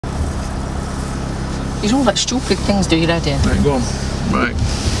He's all like stupid things, do you ready? Right, go on. Right.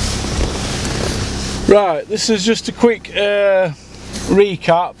 Right, this is just a quick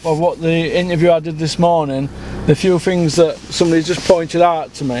recap of what the interview I did this morning. The few things that somebody just pointed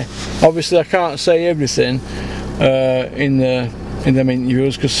out to me. Obviously I can't say everything in them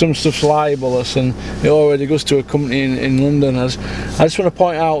interviews because some stuff's libelous and it already goes to a company in London. I just want to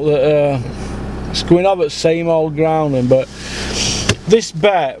point out that it's going over the same old ground. But this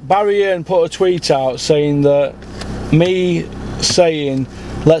bet, Barry Hearn put a tweet out saying that me saying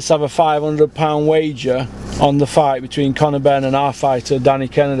let's have a £500 wager on the fight between Conor Benn and our fighter Danny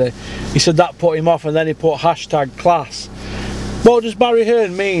Kennedy. He said that put him off, and then he put #class. What does Barry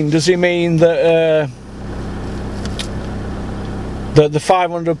Hearn mean? Does he mean that that the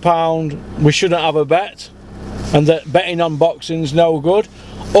 £500 we shouldn't have a bet and that betting on boxing's no good?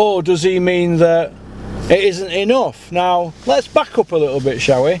 Or does he mean that it isn't enough? Now let's back up a little bit,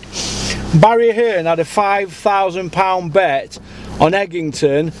 shall we? Barry Hearn had a £5,000 bet on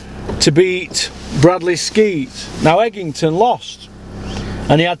Eggington to beat Bradley Skeet. Now Eggington lost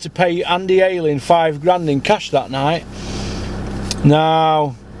and he had to pay Andy Ayling £5 grand in cash that night.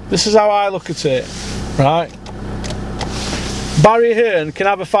 Now this is how I look at it, right? Barry Hearn can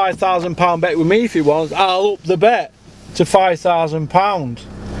have a £5,000 bet with me if he wants. I'll up the bet to £5,000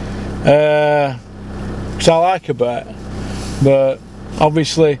 because I like a bet, but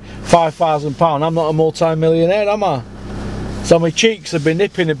obviously £5,000, I'm not a multi-millionaire, am I? So my cheeks have been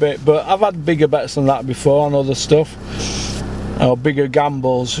nipping a bit, but I've had bigger bets than that before on other stuff, or bigger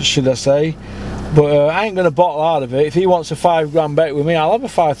gambles should I say. But I ain't going to bottle out of it. If he wants a £5 grand bet with me, I'll have a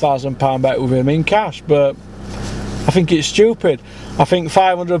 £5,000 bet with him in cash. But I think it's stupid. I think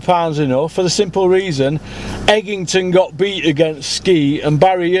 £500 enough for the simple reason Eggington got beat against Skeet and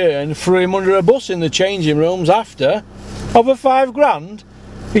Barry Hearn threw him under a bus in the changing rooms after. Over £5 grand.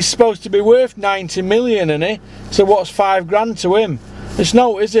 He's supposed to be worth 90 million, isn't he? So what's £5 grand to him? It's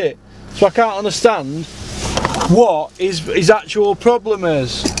no, is it? So I can't understand what his actual problem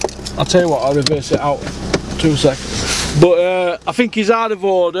is. I'll tell you what, I'll reverse it out 2 seconds. But I think he's out of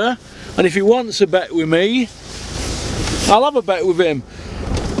order, and if he wants a bet with me, I'll have a bet with him.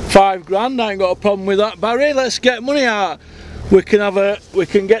 £5 grand, I ain't got a problem with that, Barry. Let's get money out. We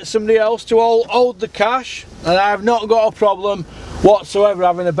can get somebody else to hold the cash, and I've not got a problem whatsoever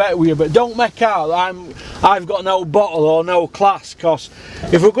having a bet with you. But don't make out that I've got no bottle or no class, because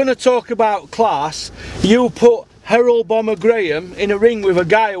if we're going to talk about class, you put Harold Bomber Graham in a ring with a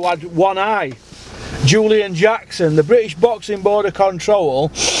guy who had one eye, Julian Jackson. The British Boxing Board of Control,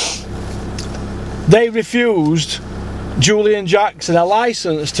 they refused Julian Jackson a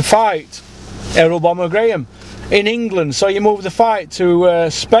licence to fight Harold Bomber Graham in England, so you moved the fight to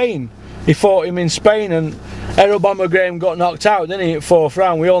Spain. He fought him in Spain, and Harold Bomber Graham got knocked out, didn't he, at 4th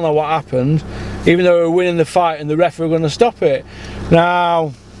round? We all know what happened, even though we were winning the fight and the ref were going to stop it.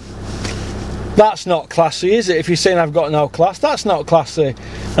 Now that's not classy, is it? If you're saying I've got no class, that's not classy.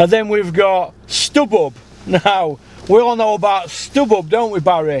 And then we've got StubHub. Now we all know about StubHub, don't we,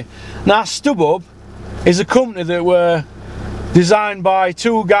 Barry? Now StubHub is a company that were designed by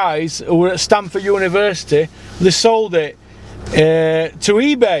 2 guys who were at Stanford University. They sold it to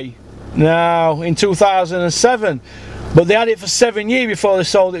eBay now in 2007, but they had it for 7 years before they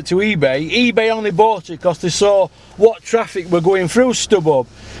sold it to eBay. eBay only bought it because they saw what traffic were going through StubHub.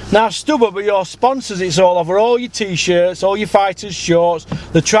 Now StubHub are your sponsors. It's all over all your t-shirts, all your fighters' shorts,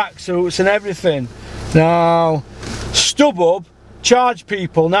 the tracksuits and everything. Now StubHub charge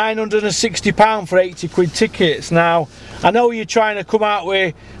people £960 for 80 quid tickets. Now I know you're trying to come out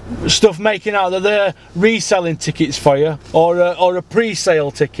with stuff making out that they're reselling tickets for you, or a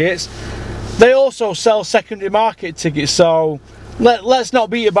pre-sale tickets. They also sell secondary market tickets, so let's not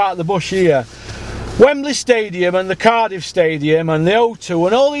beat about the bush here. Wembley Stadium and the Cardiff Stadium and the O2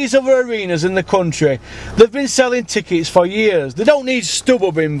 and all these other arenas in the country, they've been selling tickets for years. They don't need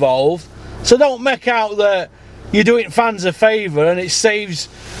StubHub involved, so don't make out that you're doing fans a favour and it saves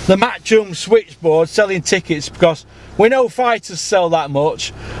the Matchroom switchboard selling tickets, because we know fighters sell that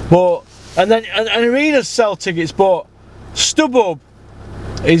much, but and arenas sell tickets, but StubHub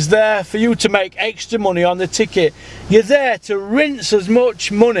is there for you to make extra money on the ticket. You're there to rinse as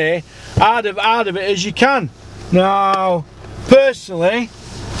much money out of it as you can. Now personally,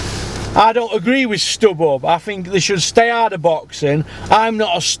 I don't agree with StubHub. I think they should stay out of boxing. I'm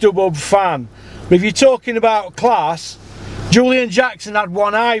not a StubHub fan. But if you're talking about class, Julian Jackson had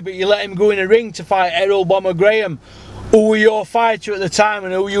one eye, but you let him go in a ring to fight Harold Bomber Graham, who were your fighter at the time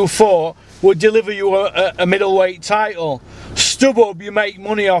and who you fought, would deliver you a middleweight title. StubHub, you make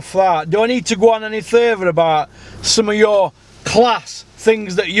money off that. Do I need to go on any further about some of your class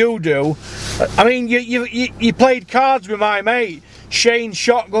things that you do? I mean, you played cards with my mate Shane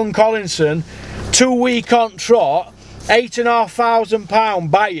Shotgun Collinson, 2 week on trot,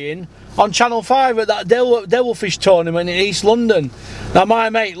 £8,500 buy-in on Channel 5 at that Devilfish tournament in East London. Now my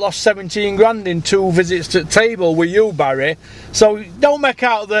mate lost 17 grand in 2 visits to the table with you, Barry. So don't make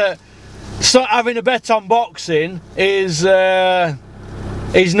out that having a bet on boxing is not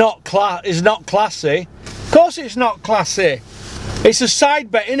classy. Of course it's not classy. It's a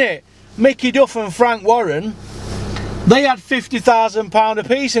side bet, innit? Mickey Duff and Frank Warren, they had £50,000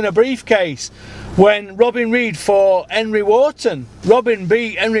 apiece in a briefcase when Robin Reed fought Henry Wharton. Robin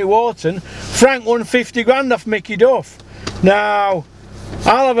beat Henry Wharton. Frank won 50 grand off Mickey Duff. Now,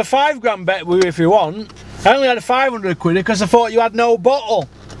 I'll have a 5 grand bet with you if you want. I only had a 500 quid because I thought you had no bottle.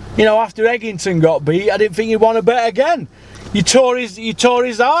 You know, after Eggington got beat, I didn't think you'd want to bet again. You tore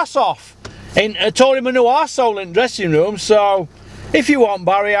his arse off. And tore him a new arsehole in the dressing room, so if you want,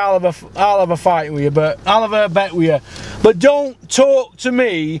 Barry, I'll have a fight with you, but I'll have a bet with you. But don't talk to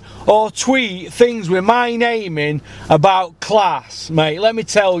me or tweet things with my name in about class, mate. Let me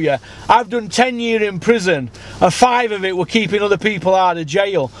tell you, I've done 10 years in prison, and 5 of it were keeping other people out of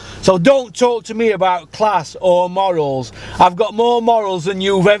jail. So don't talk to me about class or morals. I've got more morals than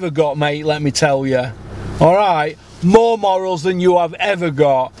you've ever got, mate, let me tell you. Alright? More morals than you have ever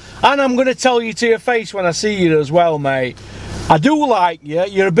got. And I'm going to tell you to your face when I see you as well, mate. I do like you,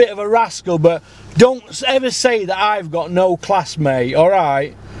 you're a bit of a rascal, but don't ever say that I've got no class, mate,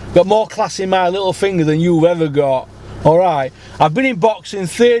 alright? Got more class in my little finger than you've ever got, alright? I've been in boxing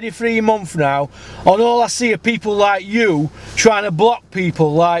 33 months now, and all I see are people like you trying to block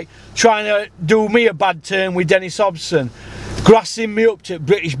people, like trying to do me a bad turn with Dennis Hobson, grassing me up to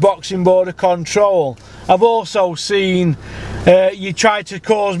British Boxing Board of Control. I've also seen you tried to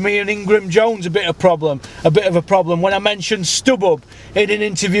cause me and Ingram Jones a bit of a problem when I mentioned Stubhub in an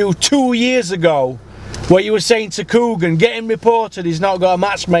interview 2 years ago, where you were saying to Coogan, get him reported, he's not got a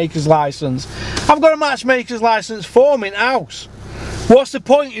matchmaker's licence. I've got a matchmaker's licence for him in house. What's the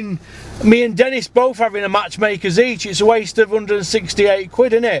point in me and Dennis both having a matchmakers each? It's a waste of 168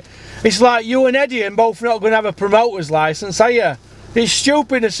 quid, isn't it? It's like you and Eddie and both not going to have a promoter's licence, are you? It's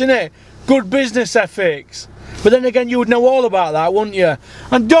stupidness, isn't it? Good business ethics. But then again, you would know all about that, wouldn't you?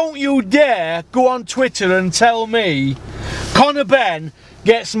 And don't you dare go on Twitter and tell me Conor Benn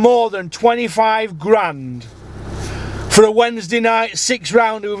gets more than 25 grand for a Wednesday night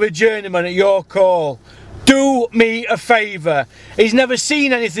 6-rounder with a journeyman at your call. Do me a favour. He's never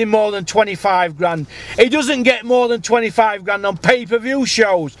seen anything more than 25 grand. He doesn't get more than 25 grand on pay-per-view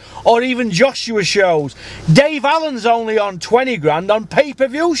shows or even Joshua shows. Dave Allen's only on 20 grand on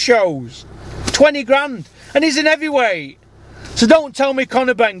pay-per-view shows. 20 grand. And he's an heavyweight. So don't tell me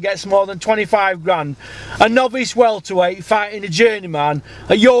Conor Benn gets more than 25 grand. A novice welterweight fighting a journeyman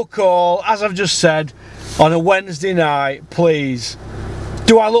at your call, as I've just said, on a Wednesday night, please.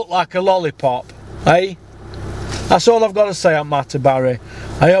 Do I look like a lollipop? Eh? That's all I've got to say on matter, Barry.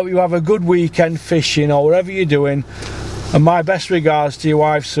 I hope you have a good weekend fishing or whatever you're doing. And my best regards to your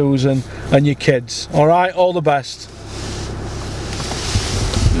wife Susan and your kids. Alright? All the best.